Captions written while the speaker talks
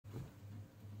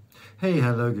Hey,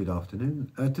 hello, good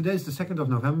afternoon. Today is the 2nd of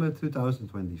November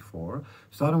 2024,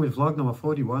 starting with vlog number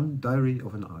 41, Diary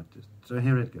of an Artist. So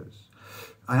here it goes.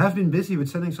 I have been busy with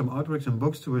sending some artworks and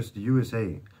books towards the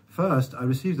USA. First, I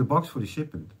received the box for the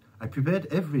shipment. I prepared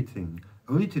everything,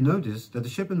 only to notice that the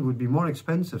shipment would be more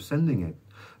expensive sending it.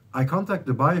 I contacted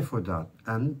the buyer for that,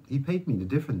 and he paid me the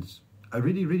difference. I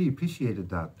really appreciated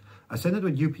that. I sent it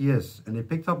with UPS, and they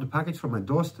picked up the package from my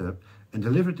doorstep and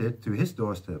delivered it to his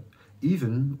doorstep,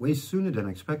 even way sooner than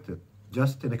expected,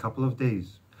 just in a couple of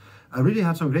days. I really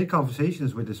had some great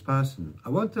conversations with this person. I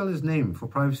won't tell his name for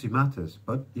privacy matters,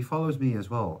 but he follows me as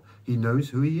well. He knows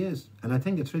who he is, and I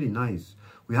think it's really nice.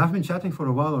 We have been chatting for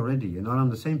a while already and are on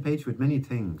the same page with many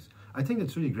things. I think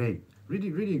it's really great.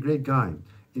 Really a great guy.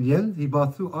 In the end, he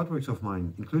bought 2 artworks of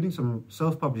mine, including some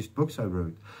self-published books I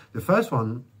wrote. The first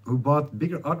one, who bought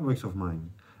bigger artworks of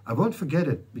mine. I won't forget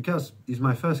it, because he's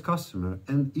my first customer,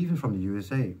 and even from the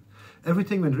USA.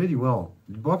 Everything went really well.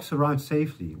 The box arrived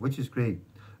safely, which is great.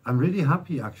 I'm really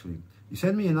happy, actually. He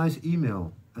sent me a nice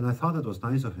email, and I thought that was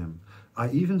nice of him.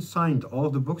 I even signed all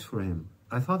of the books for him.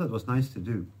 I thought that was nice to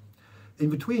do. In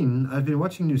between, I've been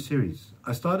watching new series.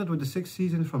 I started with the 6th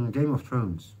season from Game of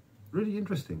Thrones. Really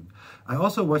interesting. I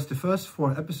also watched the first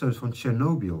 4 episodes from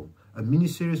Chernobyl, a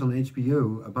mini-series on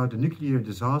HBO about the nuclear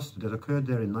disaster that occurred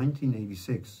there in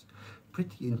 1986.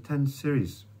 Pretty intense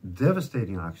series.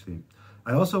 Devastating, actually.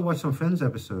 I also watched some Friends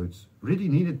episodes. Really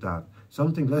needed that.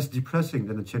 Something less depressing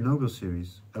than the Chernobyl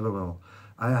series. LOL.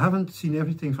 I haven't seen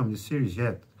everything from this series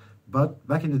yet. But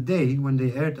back in the day, when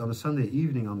they aired on a Sunday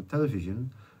evening on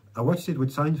television, I watched it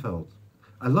with Seinfeld.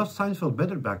 I loved Seinfeld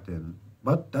better back then.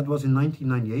 But that was in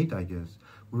 1998, I guess.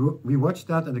 We watched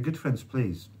that at a good friend's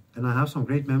place, and I have some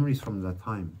great memories from that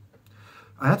time.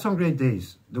 I had some great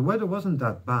days. The weather wasn't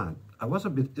that bad. I was a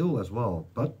bit ill as well,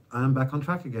 but I am back on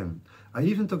track again. I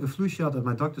even took a flu shot at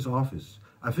my doctor's office.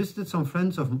 I visited some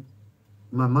friends of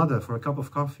my mother for a cup of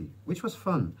coffee, which was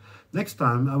fun. Next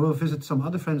time I will visit some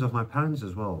other friends of my parents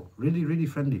as well. Really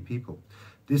friendly people.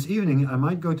 This evening I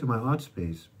might go to my art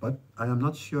space, but I am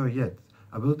not sure yet.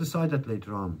 I will decide that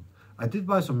later on. I did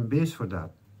buy some beers for that.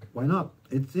 Why not?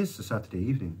 It is a Saturday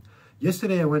evening.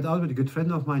 Yesterday I went out with a good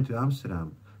friend of mine to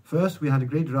Amsterdam. First we had a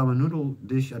great ramen noodle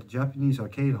dish at the Japanese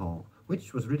arcade hall,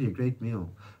 which was really a great meal.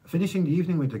 Finishing the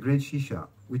evening with a great shisha.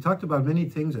 We talked about many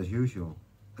things as usual,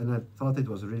 and I thought it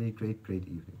was a really great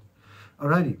evening.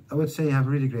 Alrighty, I would say have a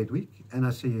really great week, and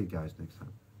I'll see you guys next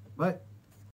time. Bye.